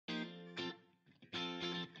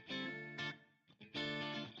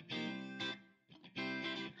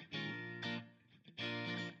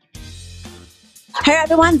Hey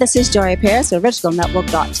everyone, this is Joy Paris with Original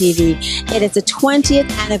Network.tv. It is the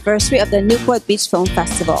 20th anniversary of the Newport Beach Film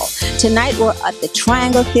Festival. Tonight we're at the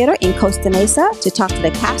Triangle Theater in Costa Mesa to talk to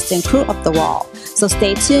the cast and crew of The Wall. So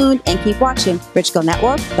stay tuned and keep watching Original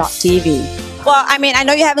Network.tv. Well, I mean, I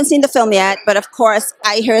know you haven't seen the film yet, but of course,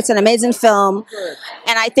 I hear it's an amazing film,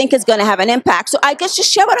 and I think it's going to have an impact. So I guess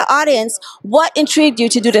just share with the audience what intrigued you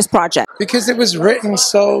to do this project. Because it was written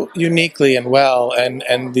so uniquely and well,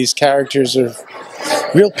 and these characters are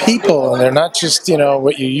real people, and they're not just,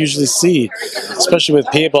 what you usually see, especially with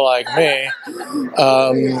people like me,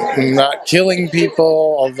 not killing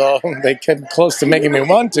people, although they came close to making me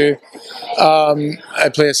want to.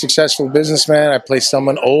 I play a successful businessman. I play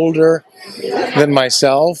someone older than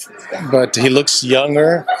myself, but he looks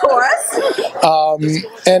younger. Of course.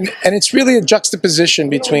 And it's really a juxtaposition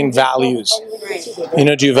between values.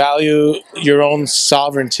 Do you value your own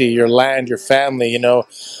sovereignty, your land, your family,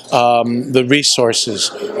 the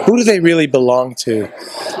resources? Who do they really belong to?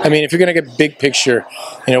 I mean, if you're going to get big picture,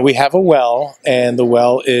 we have a well, and the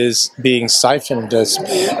well is being siphoned as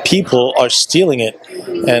people are stealing it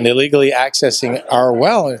and illegally accessing our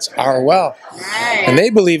well. It's our well. And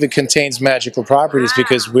they believe it contains magical properties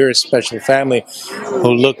because we're a special family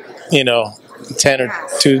who look, 1 or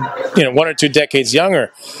 2 decades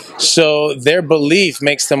younger. So their belief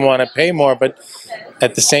makes them want to pay more, but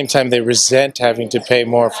at the same time they resent having to pay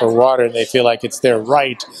more for water, and they feel like it's their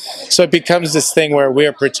right. So it becomes this thing where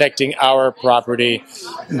we're protecting our property,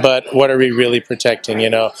 but what are we really protecting?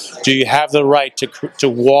 Do you have the right to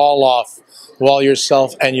wall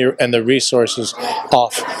yourself and the resources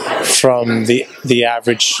off from the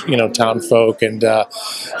average town folk, and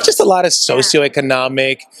just a lot of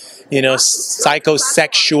socioeconomic,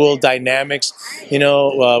 psychosexual dynamics,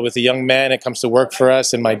 with a young man that comes to work for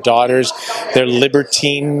us, and my daughters, their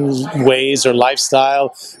libertine ways or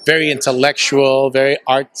lifestyle, very intellectual, very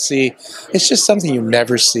artsy. It's just something you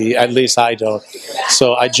never see, at least I don't.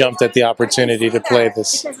 So I jumped at the opportunity to play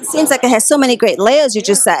this. Because it seems like it has so many great layers, you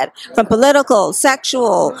just said, from political,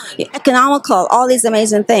 sexual, economical, all these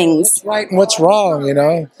amazing things. What's right and what's wrong,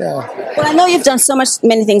 Yeah. Well, I know you've done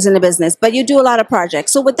many things in the business, but you do a lot of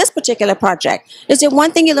projects. So with this particular project, is there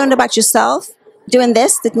one thing you learned about yourself doing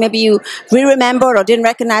this that maybe you re-remembered or didn't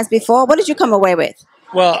recognize before? What did you come away with?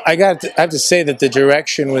 Well, I have to say that the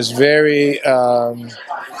direction was very,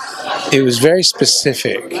 it was very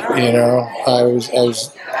specific. I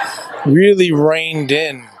was really reined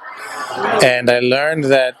in, and I learned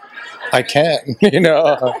that I can.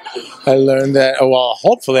 I learned that. Well,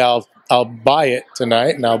 hopefully I'll buy it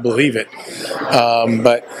tonight and I'll believe it.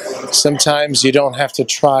 But sometimes you don't have to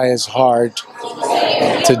try as hard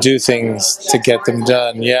to do things to get them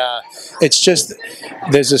done. Yeah, it's just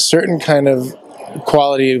there's a certain kind of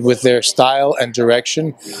quality with their style and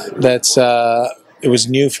direction that's it was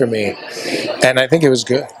new for me, and I think it was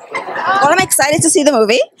good. Well, I'm excited to see the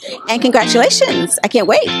movie, and congratulations. I can't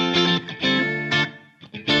wait.